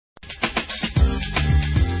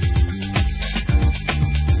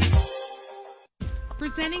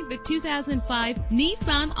Presenting the 2005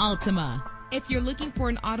 Nissan Altima. If you're looking for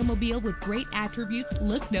an automobile with great attributes,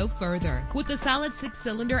 look no further. With a solid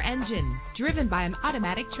 6-cylinder engine driven by an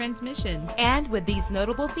automatic transmission. And with these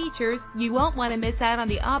notable features, you won't want to miss out on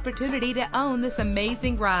the opportunity to own this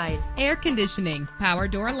amazing ride. Air conditioning, power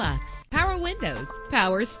door locks, power windows,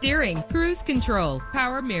 power steering, cruise control,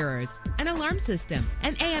 power mirrors, an alarm system,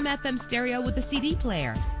 an AM/FM stereo with a CD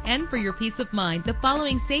player. And for your peace of mind, the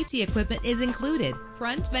following safety equipment is included: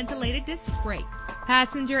 front ventilated disc brakes,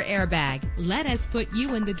 passenger airbag. Let us put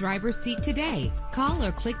you in the driver's seat today. Call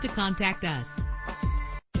or click to contact us.